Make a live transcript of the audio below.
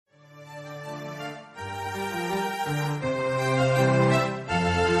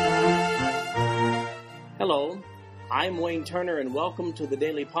I'm Wayne Turner, and welcome to the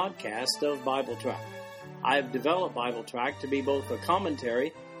daily podcast of Bible Track. I've developed Bible Track to be both a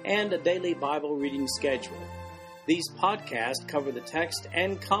commentary and a daily Bible reading schedule. These podcasts cover the text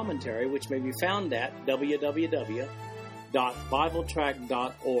and commentary, which may be found at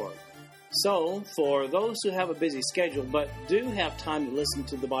www.bibletrack.org. So, for those who have a busy schedule but do have time to listen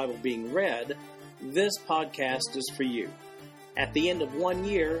to the Bible being read, this podcast is for you. At the end of 1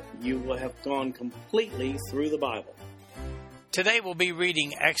 year, you will have gone completely through the Bible. Today we'll be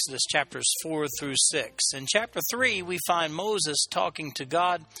reading Exodus chapters 4 through 6. In chapter 3, we find Moses talking to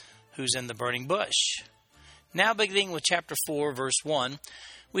God, who's in the burning bush. Now beginning with chapter 4, verse 1,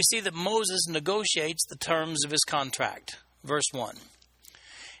 we see that Moses negotiates the terms of his contract. Verse 1.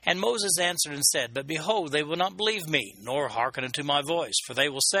 And Moses answered and said, But behold, they will not believe me, nor hearken unto my voice, for they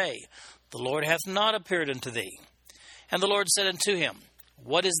will say, The Lord hath not appeared unto thee. And the Lord said unto him,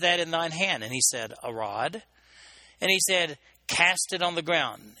 What is that in thine hand? And he said, A rod. And he said, Cast it on the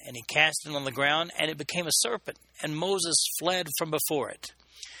ground. And he cast it on the ground, and it became a serpent. And Moses fled from before it.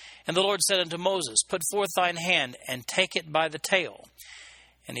 And the Lord said unto Moses, Put forth thine hand, and take it by the tail.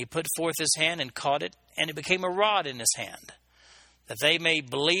 And he put forth his hand, and caught it, and it became a rod in his hand, that they may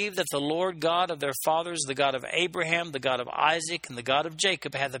believe that the Lord God of their fathers, the God of Abraham, the God of Isaac, and the God of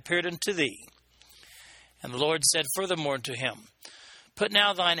Jacob, hath appeared unto thee. And the Lord said furthermore unto him, Put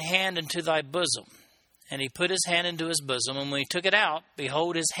now thine hand into thy bosom. And he put his hand into his bosom, and when he took it out,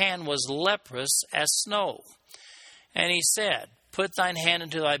 behold, his hand was leprous as snow. And he said, Put thine hand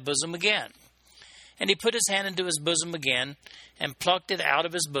into thy bosom again. And he put his hand into his bosom again, and plucked it out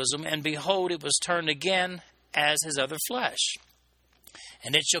of his bosom, and behold, it was turned again as his other flesh.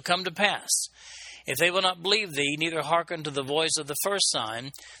 And it shall come to pass, if they will not believe thee, neither hearken to the voice of the first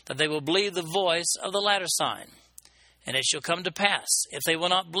sign, that they will believe the voice of the latter sign. And it shall come to pass, if they will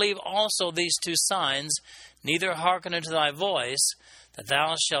not believe also these two signs, neither hearken unto thy voice, that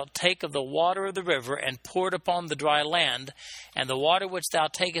thou shalt take of the water of the river, and pour it upon the dry land, and the water which thou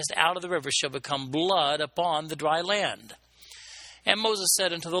takest out of the river shall become blood upon the dry land. And Moses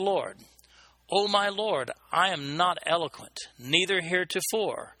said unto the Lord, O my Lord, I am not eloquent, neither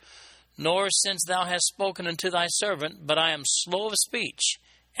heretofore, nor since thou hast spoken unto thy servant, but I am slow of speech,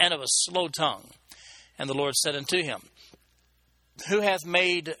 and of a slow tongue. And the Lord said unto him, Who hath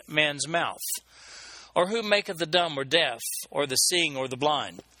made man's mouth? Or who maketh the dumb or deaf, or the seeing or the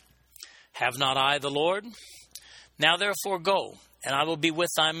blind? Have not I the Lord? Now therefore go, and I will be with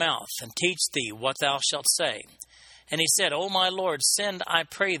thy mouth, and teach thee what thou shalt say. And he said, O my Lord, send, I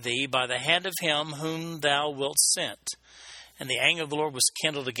pray thee, by the hand of him whom thou wilt send. And the anger of the Lord was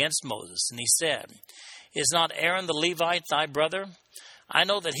kindled against Moses. And he said, Is not Aaron the Levite thy brother? I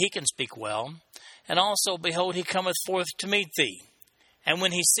know that he can speak well. And also, behold, he cometh forth to meet thee. And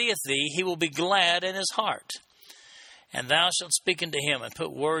when he seeth thee, he will be glad in his heart. And thou shalt speak unto him, and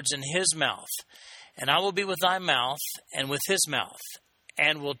put words in his mouth. And I will be with thy mouth, and with his mouth,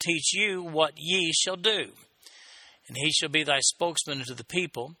 and will teach you what ye shall do. And he shall be thy spokesman unto the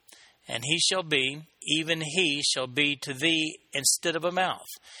people, and he shall be, even he shall be to thee instead of a mouth,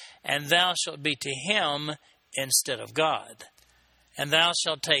 and thou shalt be to him instead of God. And thou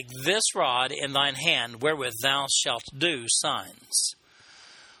shalt take this rod in thine hand, wherewith thou shalt do signs.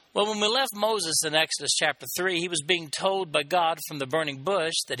 Well, when we left Moses in Exodus chapter 3, he was being told by God from the burning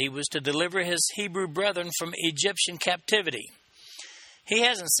bush that he was to deliver his Hebrew brethren from Egyptian captivity. He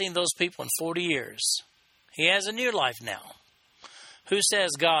hasn't seen those people in 40 years. He has a new life now. Who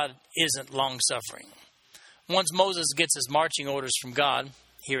says God isn't long-suffering? Once Moses gets his marching orders from God,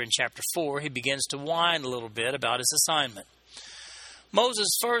 here in chapter 4, he begins to whine a little bit about his assignment.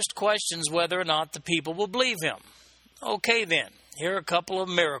 Moses first questions whether or not the people will believe him. Okay then, here are a couple of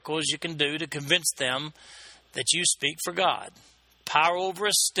miracles you can do to convince them that you speak for God. Power over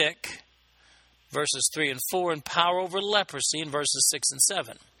a stick, verses 3 and 4, and power over leprosy in verses 6 and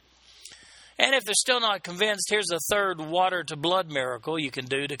 7. And if they're still not convinced, here's a third water to blood miracle you can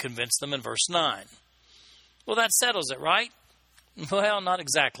do to convince them in verse 9. Well, that settles it, right? Well, not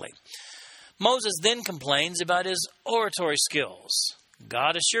exactly. Moses then complains about his oratory skills.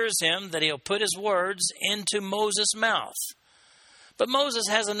 God assures him that he'll put his words into Moses' mouth. But Moses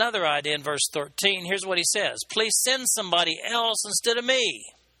has another idea in verse 13. Here's what he says. Please send somebody else instead of me.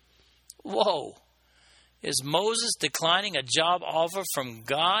 Whoa. Is Moses declining a job offer from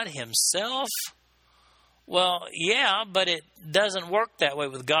God himself? Well, yeah, but it doesn't work that way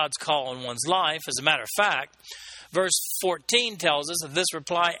with God's call in one's life. As a matter of fact, verse 14 tells us that this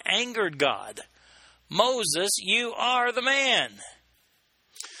reply angered God. Moses, you are the man.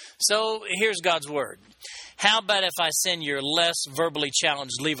 So here's God's word. How about if I send your less verbally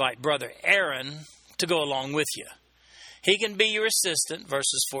challenged Levite brother Aaron to go along with you? He can be your assistant,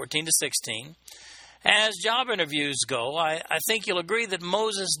 verses 14 to 16. As job interviews go, I think you'll agree that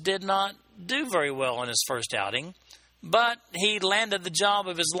Moses did not do very well in his first outing, but he landed the job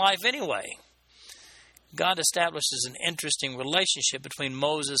of his life anyway. God establishes an interesting relationship between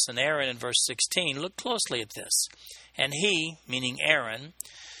Moses and Aaron in verse 16. Look closely at this. And he, meaning Aaron,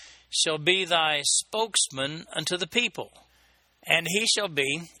 shall be thy spokesman unto the people. And he shall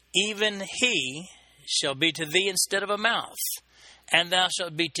be, even he shall be to thee instead of a mouth, and thou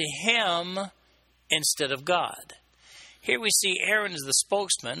shalt be to him instead of God. Here we see Aaron as the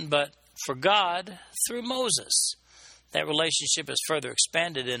spokesman, but for God through Moses. That relationship is further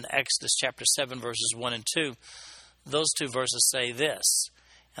expanded in Exodus chapter 7, verses 1 and 2. Those two verses say this,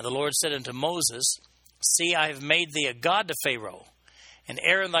 And the Lord said unto Moses, See, I have made thee a god to Pharaoh, and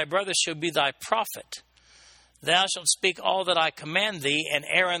Aaron thy brother shall be thy prophet. Thou shalt speak all that I command thee, and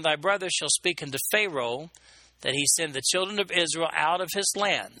Aaron thy brother shall speak unto Pharaoh, that he send the children of Israel out of his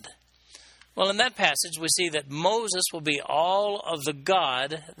land. Well, in that passage, we see that Moses will be all of the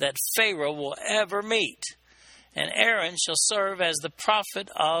God that Pharaoh will ever meet, and Aaron shall serve as the prophet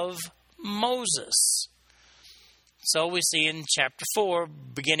of Moses. So we see in chapter 4,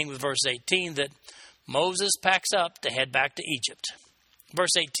 beginning with verse 18, that Moses packs up to head back to Egypt.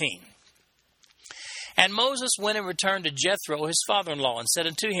 Verse 18. And Moses went and returned to Jethro, his father-in-law, and said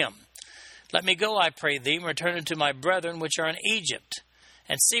unto him, Let me go, I pray thee, and return unto my brethren which are in Egypt,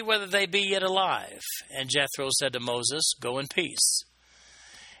 and see whether they be yet alive. And Jethro said to Moses, Go in peace.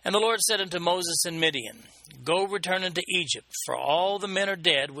 And the Lord said unto Moses in Midian, Go return unto Egypt, for all the men are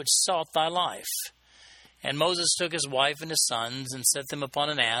dead which sought thy life. And Moses took his wife and his sons, and set them upon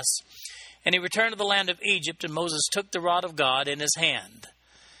an ass. And he returned to the land of Egypt, and Moses took the rod of God in his hand.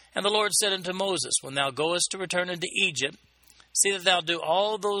 And the Lord said unto Moses, When thou goest to return into Egypt, see that thou do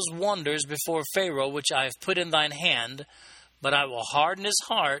all those wonders before Pharaoh which I have put in thine hand, but I will harden his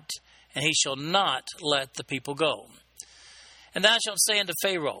heart, and he shall not let the people go. And thou shalt say unto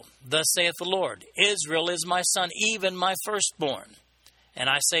Pharaoh, Thus saith the Lord, Israel is my son, even my firstborn. And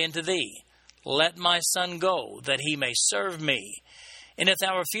I say unto thee, Let my son go, that he may serve me. And if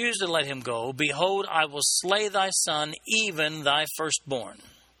thou refuse to let him go, behold, I will slay thy son, even thy firstborn.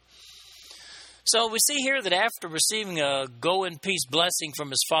 So we see here that after receiving a go-in-peace blessing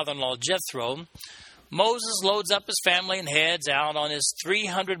from his father-in-law Jethro, Moses loads up his family and heads out on his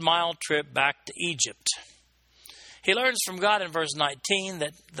 300-mile trip back to Egypt. He learns from God in verse 19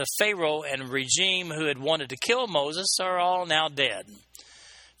 that the Pharaoh and regime who had wanted to kill Moses are all now dead.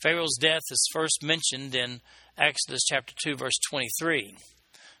 Pharaoh's death is first mentioned in Exodus chapter 2, verse 23.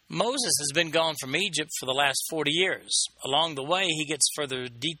 Moses has been gone from Egypt for the last 40 years. Along the way, he gets further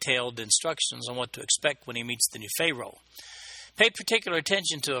detailed instructions on what to expect when he meets the new Pharaoh. Pay particular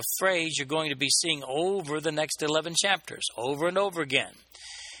attention to a phrase you're going to be seeing over the next 11 chapters, over and over again.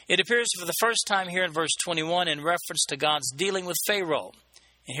 It appears for the first time here in verse 21 in reference to God's dealing with Pharaoh.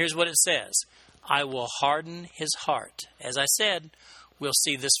 And here's what it says, I will harden his heart. As I said, we'll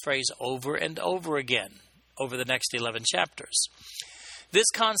see this phrase over and over again over the next 11 chapters. This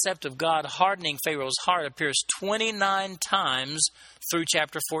concept of God hardening Pharaoh's heart appears 29 times through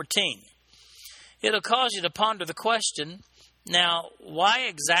chapter 14. It'll cause you to ponder the question, now, why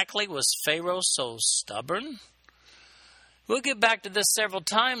exactly was Pharaoh so stubborn? We'll get back to this several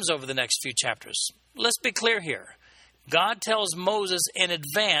times over the next few chapters. Let's be clear here. God tells Moses in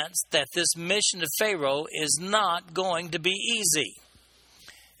advance that this mission to Pharaoh is not going to be easy.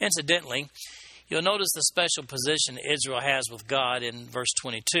 Incidentally, you'll notice the special position Israel has with God in verse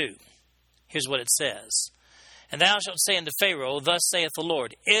 22. Here's what it says. And thou shalt say unto Pharaoh, Thus saith the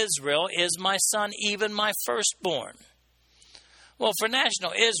Lord, Israel is my son, even my firstborn. Well, for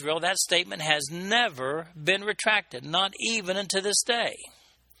national Israel, that statement has never been retracted, not even unto this day.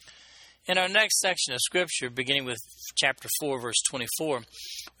 In our next section of Scripture, beginning with chapter 4, verse 24,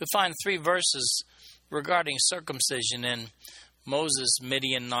 we find 3 verses regarding circumcision and Moses'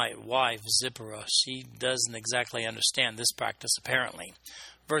 Midianite wife, Zipporah. She doesn't exactly understand this practice, apparently.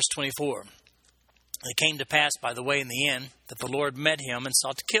 Verse 24, It came to pass by the way in the end that the Lord met him and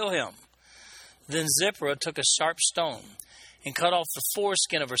sought to kill him. Then Zipporah took a sharp stone and cut off the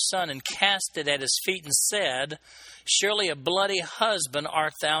foreskin of her son and cast it at his feet and said, Surely a bloody husband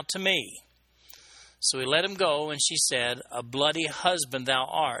art thou to me. So he let him go, and she said, A bloody husband thou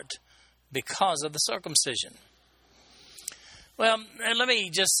art, because of the circumcision. Well, and let me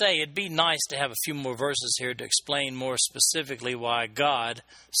just say, it'd be nice to have a few more verses here to explain more specifically why God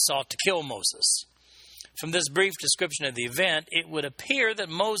sought to kill Moses. From this brief description of the event, it would appear that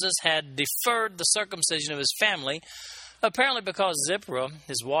Moses had deferred the circumcision of his family, apparently because Zipporah,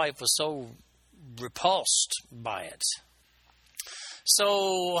 his wife, was so repulsed by it.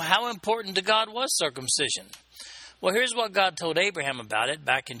 So how important to God was circumcision? Well, here's what God told Abraham about it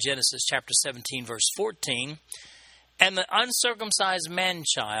back in Genesis chapter 17, verse 14. And the uncircumcised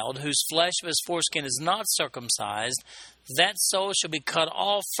man-child, whose flesh of his foreskin is not circumcised, that soul shall be cut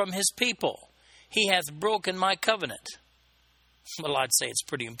off from his people. He hath broken my covenant. Well, I'd say it's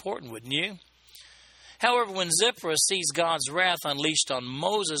pretty important, wouldn't you? However, when Zipporah sees God's wrath unleashed on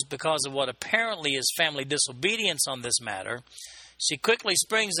Moses because of what apparently is family disobedience on this matter, she quickly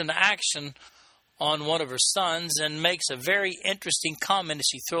springs into action on one of her sons and makes a very interesting comment as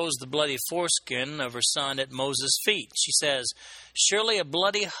she throws the bloody foreskin of her son at Moses' feet. She says, "Surely a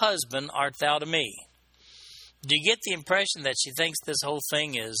bloody husband art thou to me." Do you get the impression that she thinks this whole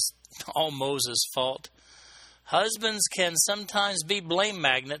thing is all Moses' fault? Husbands can sometimes be blame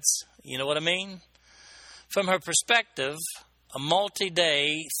magnets, you know what I mean? From her perspective, a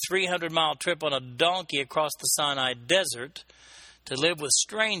multi-day, 300-mile trip on a donkey across the Sinai desert to live with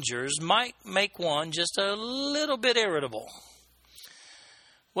strangers might make one just a little bit irritable.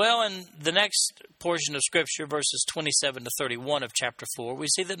 Well, in the next portion of Scripture, verses 27 to 31 of chapter 4, we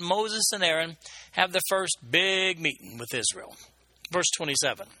see that Moses and Aaron have the first big meeting with Israel. Verse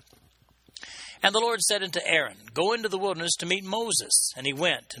 27. And the Lord said unto Aaron, Go into the wilderness to meet Moses. And he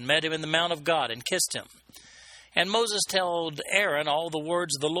went and met him in the mount of God and kissed him. And Moses told Aaron all the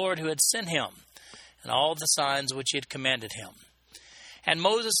words of the Lord who had sent him, and all the signs which he had commanded him. And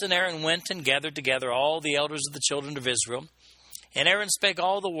Moses and Aaron went and gathered together all the elders of the children of Israel. And Aaron spake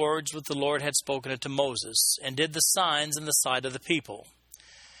all the words which the Lord had spoken unto Moses, and did the signs in the sight of the people.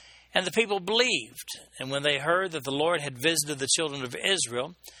 And the people believed, and when they heard that the Lord had visited the children of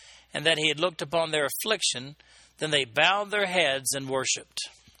Israel, and that he had looked upon their affliction, then they bowed their heads and worshipped.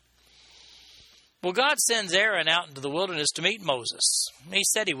 Well, God sends Aaron out into the wilderness to meet Moses. He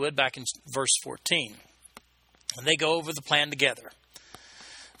said he would back in verse 14. And they go over the plan together.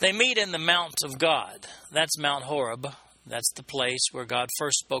 They meet in the Mount of God. That's Mount Horeb. That's the place where God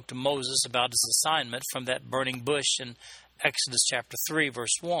first spoke to Moses about his assignment from that burning bush in Exodus chapter 3,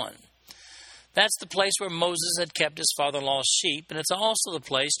 verse 1. That's the place where Moses had kept his father-in-law's sheep, and it's also the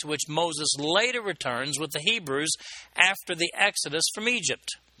place to which Moses later returns with the Hebrews after the Exodus from Egypt.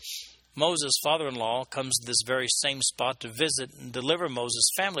 Moses' father-in-law comes to this very same spot to visit and deliver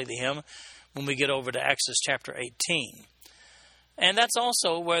Moses' family to him when we get over to Exodus chapter 18. And that's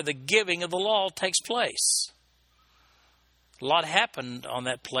also where the giving of the law takes place. A lot happened on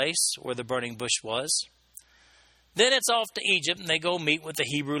that place where the burning bush was. Then it's off to Egypt, and they go meet with the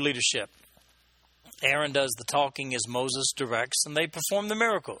Hebrew leadership. Aaron does the talking as Moses directs, and they perform the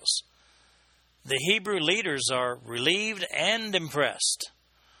miracles. The Hebrew leaders are relieved and impressed.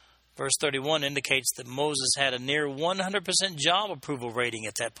 Verse 31 indicates that Moses had a near 100% job approval rating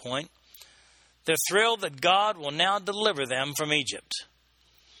at that point. They're thrilled that God will now deliver them from Egypt.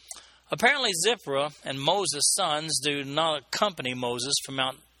 Apparently Zipporah and Moses' sons do not accompany Moses from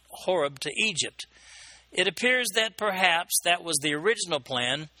Mount Horeb to Egypt. It appears that perhaps that was the original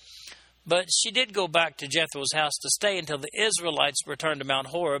plan, but she did go back to Jethro's house to stay until the Israelites returned to Mount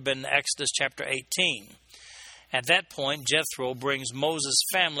Horeb in Exodus chapter 18. At that point, Jethro brings Moses'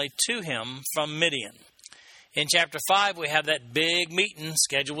 family to him from Midian. In chapter 5, we have that big meeting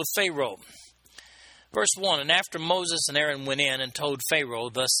scheduled with Pharaoh. Verse 1, And after Moses and Aaron went in and told Pharaoh,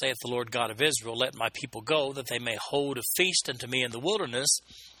 Thus saith the Lord God of Israel, Let my people go, that they may hold a feast unto me in the wilderness.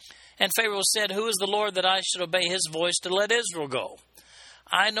 And Pharaoh said, Who is the Lord that I should obey his voice to let Israel go?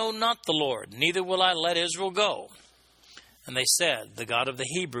 I know not the Lord, neither will I let Israel go. And they said, The God of the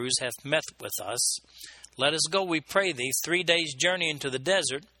Hebrews hath met with us. Let us go, we pray thee, 3 days' journey into the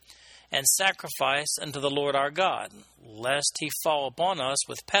desert, and sacrifice unto the Lord our God, lest he fall upon us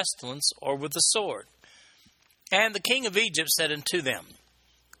with pestilence or with the sword. And the king of Egypt said unto them,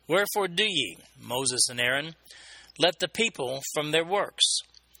 Wherefore do ye, Moses and Aaron, let the people from their works?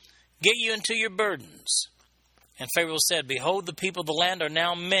 Get you into your burdens. And Pharaoh said, Behold, the people of the land are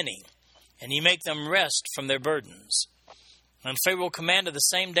now many, and ye make them rest from their burdens. And Pharaoh commanded the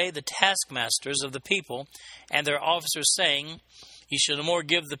same day the taskmasters of the people and their officers, saying, Ye shall no more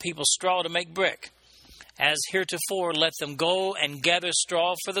give the people straw to make brick. As heretofore, let them go and gather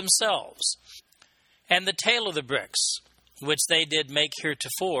straw for themselves. And the tale of the bricks, which they did make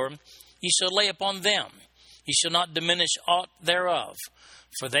heretofore, ye shall lay upon them. Ye shall not diminish aught thereof,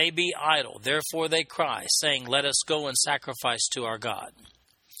 for they be idle. Therefore they cry, saying, Let us go and sacrifice to our God.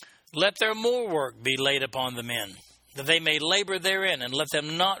 Let their more work be laid upon the men, that they may labor therein, and let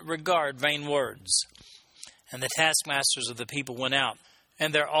them not regard vain words. And the taskmasters of the people went out,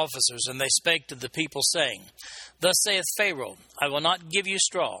 and their officers, and they spake to the people, saying, Thus saith Pharaoh, I will not give you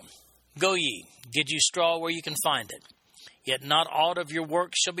straw. Go ye, get you straw where you can find it. yet not aught of your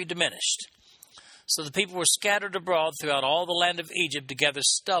work shall be diminished. So the people were scattered abroad throughout all the land of Egypt to gather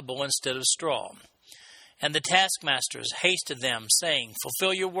stubble instead of straw. And the taskmasters hasted them, saying,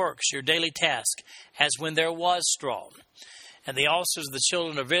 Fulfill your works, your daily task, as when there was straw. And the officers of the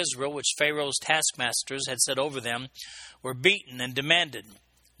children of Israel, which Pharaoh's taskmasters had set over them, were beaten and demanded,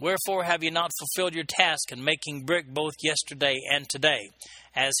 Wherefore have ye not fulfilled your task in making brick both yesterday and today,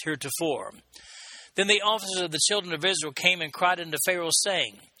 as heretofore? Then the officers of the children of Israel came and cried unto Pharaoh,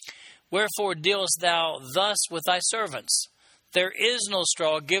 saying, Wherefore dealest thou thus with thy servants? There is no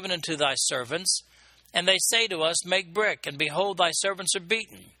straw given unto thy servants. And they say to us, Make brick, and behold, thy servants are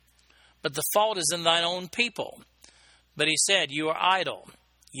beaten. But the fault is in thine own people. But he said, You are idle,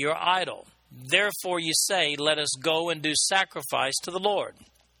 you are idle. Therefore ye say, Let us go and do sacrifice to the Lord.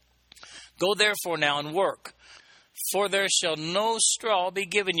 Go therefore now and work, for there shall no straw be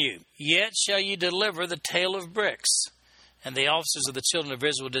given you, yet shall ye deliver the tale of bricks. And the officers of the children of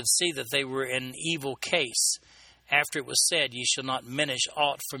Israel did see that they were in evil case, after it was said, Ye shall not minish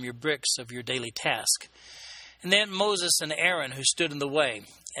aught from your bricks of your daily task. And then Moses and Aaron, who stood in the way,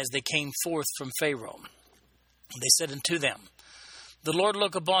 as they came forth from Pharaoh, they said unto them, The Lord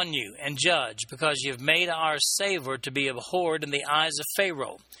look upon you, and judge, because ye have made our savor to be abhorred in the eyes of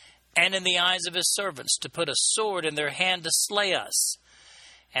Pharaoh, and in the eyes of his servants, to put a sword in their hand to slay us.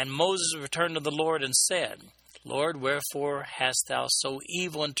 And Moses returned to the Lord and said, Lord, wherefore hast thou so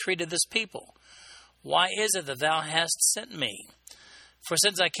evil entreated this people? Why is it that thou hast sent me? For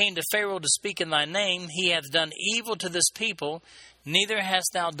since I came to Pharaoh to speak in thy name, he hath done evil to this people, neither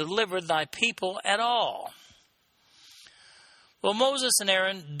hast thou delivered thy people at all. Well, Moses and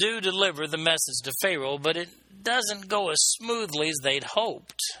Aaron do deliver the message to Pharaoh, but it doesn't go as smoothly as they'd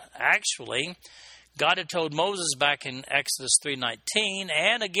hoped. Actually, God had told Moses back in Exodus 3:19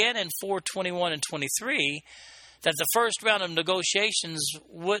 and again in 4:21 and 23 that the first round of negotiations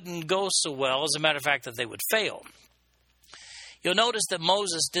wouldn't go so well. As a matter of fact, that they would fail. You'll notice that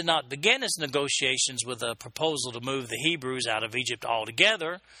Moses did not begin his negotiations with a proposal to move the Hebrews out of Egypt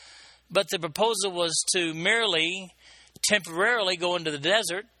altogether, but the proposal was to merely temporarily go into the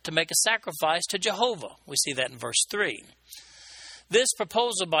desert to make a sacrifice to Jehovah. We see that in verse 3. This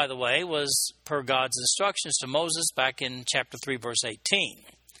proposal, by the way, was per God's instructions to Moses back in chapter 3, verse 18.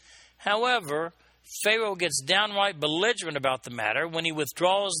 However, Pharaoh gets downright belligerent about the matter when he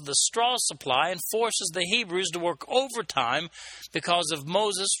withdraws the straw supply and forces the Hebrews to work overtime because of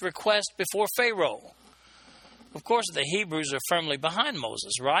Moses' request before Pharaoh. Of course, the Hebrews are firmly behind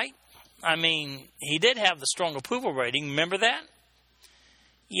Moses, right? I mean, he did have the strong approval rating. Remember that?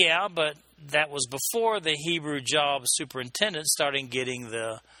 Yeah, but that was before the Hebrew job superintendent started getting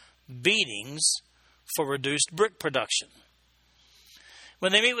the beatings for reduced brick production.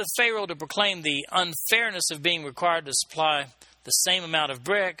 When they meet with Pharaoh to proclaim the unfairness of being required to supply the same amount of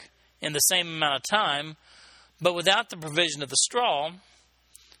brick in the same amount of time, but without the provision of the straw,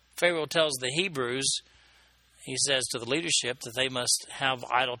 Pharaoh tells the Hebrews, he says to the leadership that they must have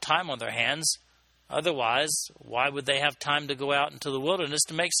idle time on their hands. Otherwise, why would they have time to go out into the wilderness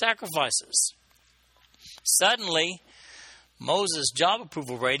to make sacrifices? Suddenly, Moses' job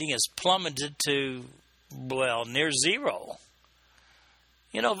approval rating is plummeted to, well, near zero.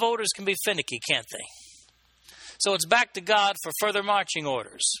 You know, voters can be finicky, can't they? So it's back to God for further marching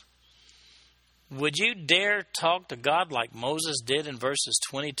orders. Would you dare talk to God like Moses did in verses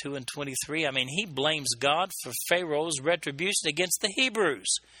 22 and 23? I mean, he blames God for Pharaoh's retribution against the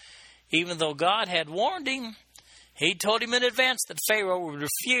Hebrews. Even though God had warned him, he told him in advance that Pharaoh would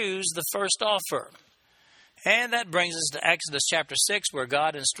refuse the first offer. And that brings us to Exodus chapter 6, where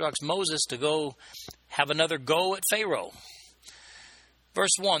God instructs Moses to go have another go at Pharaoh.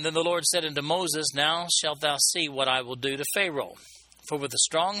 Verse 1, Then the Lord said unto Moses, Now shalt thou see what I will do to Pharaoh. For with a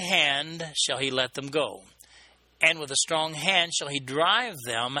strong hand shall he let them go, and with a strong hand shall he drive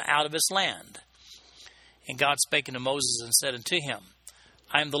them out of his land. And God spake unto Moses and said unto him,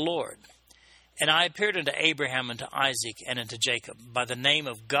 I am the Lord. And I appeared unto Abraham, and to Isaac, and unto Jacob, by the name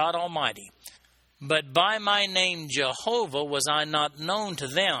of God Almighty. But by my name Jehovah was I not known to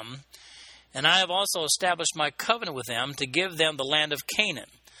them. And I have also established my covenant with them to give them the land of Canaan,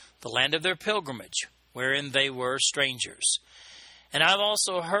 the land of their pilgrimage, wherein they were strangers. And I have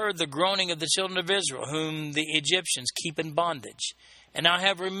also heard the groaning of the children of Israel, whom the Egyptians keep in bondage. And I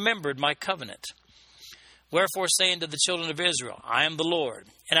have remembered my covenant. Wherefore say unto the children of Israel, I am the Lord,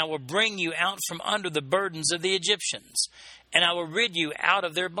 and I will bring you out from under the burdens of the Egyptians, and I will rid you out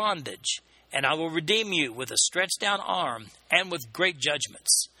of their bondage, and I will redeem you with a stretched out arm and with great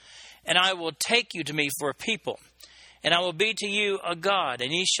judgments. And I will take you to me for a people, And I will be to you a God,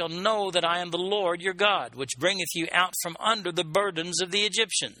 and ye shall know that I am the Lord your God, which bringeth you out from under the burdens of the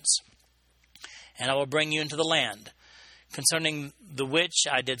Egyptians. And I will bring you into the land, concerning the which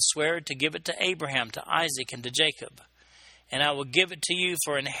I did swear to give it to Abraham, to Isaac, and to Jacob. And I will give it to you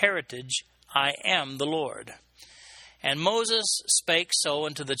for an heritage. I am the Lord. And Moses spake so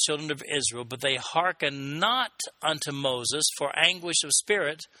unto the children of Israel, but they hearkened not unto Moses for anguish of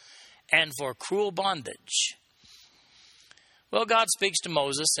spirit and for cruel bondage. Well, God speaks to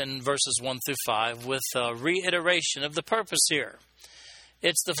Moses in verses 1 through 5 with a reiteration of the purpose here.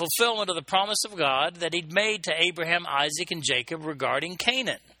 It's the fulfillment of the promise of God that He'd made to Abraham, Isaac, and Jacob regarding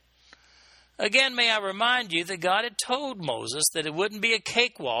Canaan. Again, may I remind you that God had told Moses that it wouldn't be a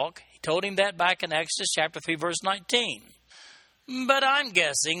cakewalk. He told him that back in Exodus chapter 3, verse 19. But I'm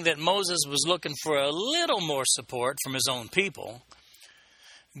guessing that Moses was looking for a little more support from his own people.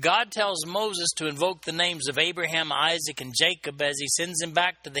 God tells Moses to invoke the names of Abraham, Isaac, and Jacob as He sends him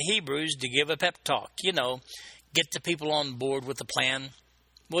back to the Hebrews to give a pep talk. You know, get the people on board with the plan.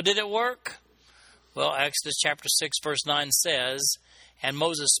 Well, did it work? Well, Exodus chapter 6, verse 9 says, And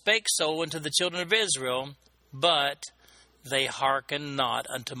Moses spake so unto the children of Israel, but they hearkened not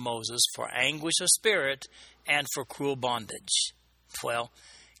unto Moses for anguish of spirit and for cruel bondage. Well,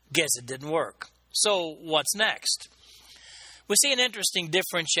 guess it didn't work. So, what's next? We see an interesting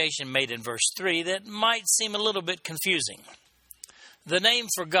differentiation made in verse 3 that might seem a little bit confusing. The name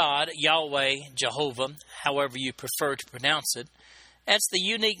for God, Yahweh, Jehovah, however you prefer to pronounce it, that's the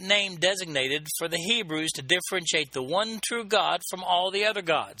unique name designated for the Hebrews to differentiate the one true God from all the other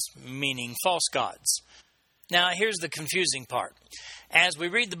gods, meaning false gods. Now, here's the confusing part. As we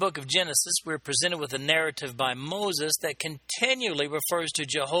read the book of Genesis, we're presented with a narrative by Moses that continually refers to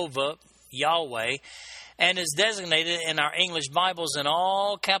Jehovah, Yahweh, and is designated in our English Bibles in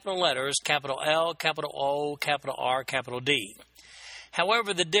all capital letters, capital L, capital O, capital R, capital D.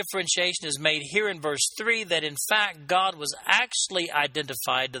 However, the differentiation is made here in verse 3 that in fact God was actually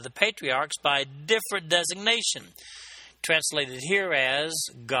identified to the patriarchs by a different designation, translated here as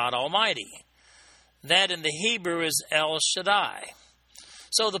God Almighty. That in the Hebrew is El Shaddai.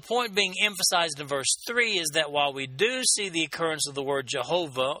 So the point being emphasized in verse 3 is that while we do see the occurrence of the word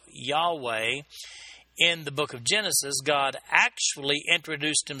Jehovah, Yahweh, in the book of Genesis, God actually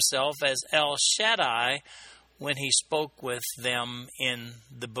introduced Himself as El Shaddai when He spoke with them in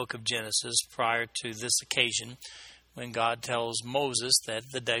the book of Genesis prior to this occasion, when God tells Moses that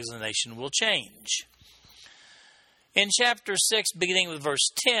the designation will change. In chapter 6, beginning with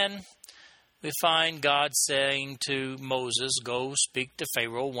verse 10, we find God saying to Moses, Go speak to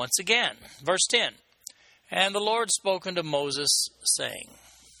Pharaoh once again. Verse 10, And the Lord spoke unto Moses, saying,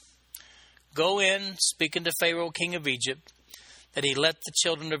 Go in, speak unto Pharaoh king of Egypt, that he let the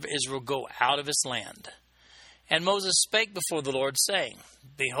children of Israel go out of his land. And Moses spake before the Lord, saying,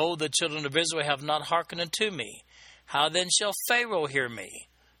 Behold, the children of Israel have not hearkened unto me. How then shall Pharaoh hear me,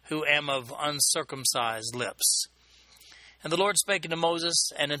 who am of uncircumcised lips? And the Lord spake unto Moses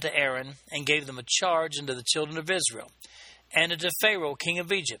and unto Aaron, and gave them a charge unto the children of Israel, and unto Pharaoh king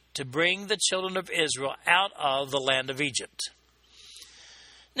of Egypt, to bring the children of Israel out of the land of Egypt.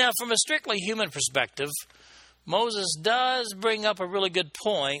 Now, from a strictly human perspective, Moses does bring up a really good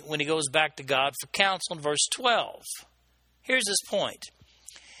point when he goes back to God for counsel in verse 12. Here's his point.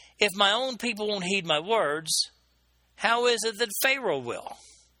 If my own people won't heed my words, how is it that Pharaoh will?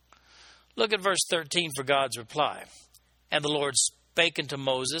 Look at verse 13 for God's reply. And the Lord spake unto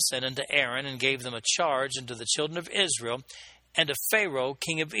Moses and unto Aaron, and gave them a charge unto the children of Israel, and to Pharaoh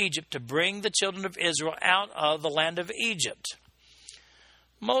king of Egypt, to bring the children of Israel out of the land of Egypt.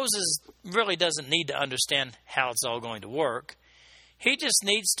 Moses really doesn't need to understand how it's all going to work. He just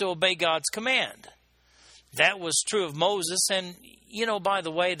needs to obey God's command. That was true of Moses, and, by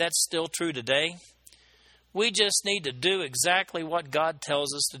the way, that's still true today. We just need to do exactly what God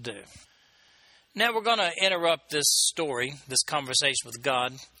tells us to do. Now we're going to interrupt this story, this conversation with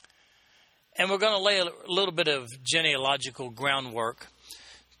God, and we're going to lay a little bit of genealogical groundwork.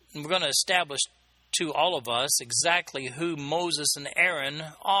 And we're going to establish to all of us exactly who Moses and Aaron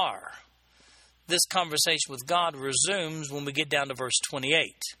are. This conversation with God resumes when we get down to verse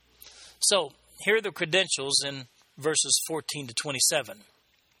 28. So, here are the credentials in verses 14 to 27.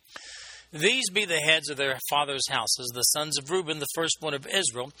 These be the heads of their fathers' houses, the sons of Reuben, the firstborn of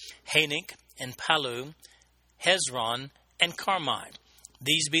Israel, Hanok, and Palu, Hezron, and Carmi.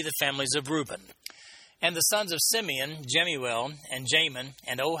 These be the families of Reuben. And the sons of Simeon, Jemuel, and Jamin,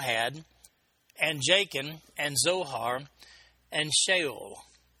 and Ohad, and Jachin, and Zohar, and Shaul,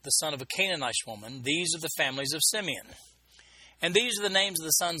 the son of a Canaanite woman. These are the families of Simeon. And these are the names of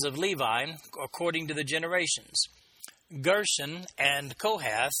the sons of Levi, according to the generations. Gershon, and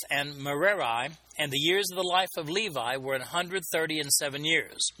Kohath, and Merari, and the years of the life of Levi were 137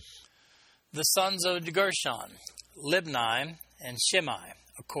 years. The sons of Gershon, Libni, and Shimei,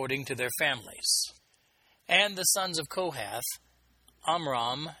 according to their families. And the sons of Kohath,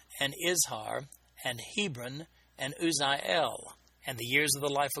 Amram, and Izhar, and Hebron, and Uzziel. And the years of the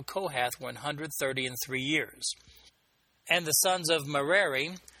life of Kohath were 133 years. And the sons of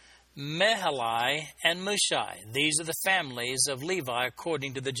Merari, Mahali, and Mushai. These are the families of Levi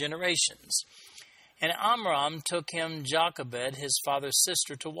according to the generations. And Amram took him Jochebed, his father's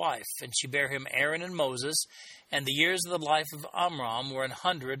sister, to wife, and she bare him Aaron and Moses, and the years of the life of Amram were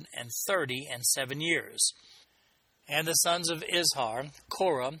 137 years. And the sons of Izhar,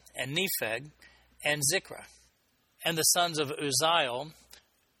 Korah, and Nepheg, and Zikri. And the sons of Uzziel,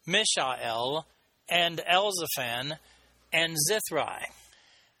 Mishael, and Elzaphan, and Zithri.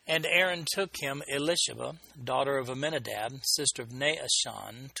 And Aaron took him Elisheba, daughter of Amminadab, sister of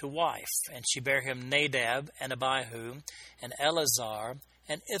Naashon, to wife, and she bare him Nadab, and Abihu, and Eleazar,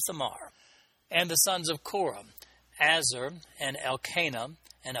 and Ithamar. And the sons of Korah, Azar, and Elkanah,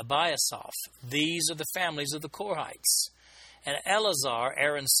 and Abiasaph. These are the families of the Korhites. And Eleazar,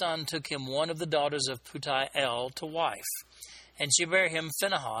 Aaron's son, took him one of the daughters of Putiel to wife, and she bare him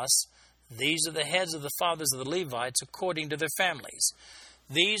Phinehas. These are the heads of the fathers of the Levites according to their families.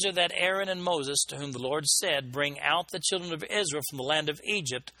 These are that Aaron and Moses, to whom the Lord said, Bring out the children of Israel from the land of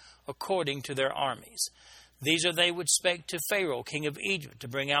Egypt according to their armies. These are they which spake to Pharaoh, king of Egypt, to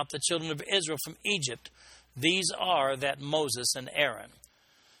bring out the children of Israel from Egypt. These are that Moses and Aaron.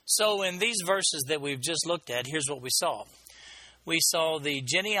 So in these verses that we've just looked at, here's what we saw. We saw the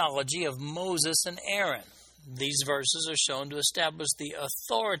genealogy of Moses and Aaron. These verses are shown to establish the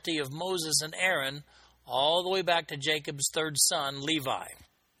authority of Moses and Aaron all the way back to Jacob's third son, Levi.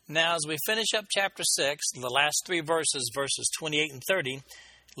 Now, as we finish up chapter 6, the last three verses, verses 28 and 30,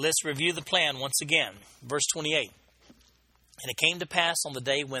 let's review the plan once again. Verse 28. And it came to pass on the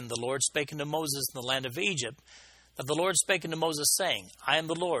day when the Lord spake unto Moses in the land of Egypt, that the Lord spake unto Moses, saying, I am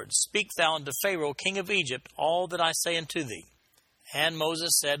the Lord. Speak thou unto Pharaoh, king of Egypt, all that I say unto thee. And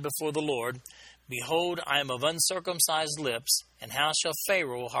Moses said before the Lord, Behold, I am of uncircumcised lips, and how shall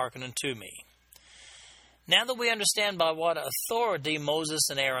Pharaoh hearken unto me? Now that we understand by what authority Moses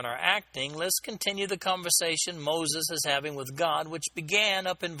and Aaron are acting, let's continue the conversation Moses is having with God, which began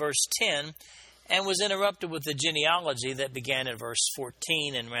up in verse 10 and was interrupted with the genealogy that began in verse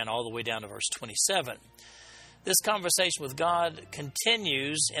 14 and ran all the way down to verse 27. This conversation with God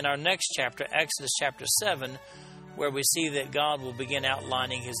continues in our next chapter, Exodus chapter 7, where we see that God will begin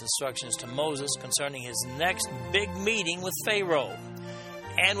outlining his instructions to Moses concerning his next big meeting with Pharaoh.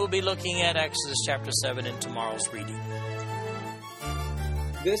 And we'll be looking at Exodus chapter 7 in tomorrow's reading.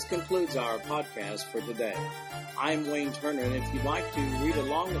 This concludes our podcast for today. I'm Wayne Turner, and if you'd like to read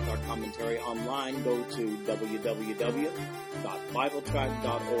along with our commentary online, go to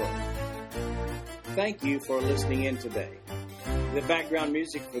www.bibletrack.org. Thank you for listening in today. The background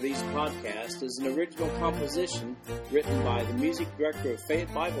music for these podcasts is an original composition written by the music director of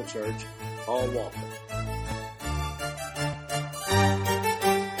Fayette Bible Church, Paul Walker.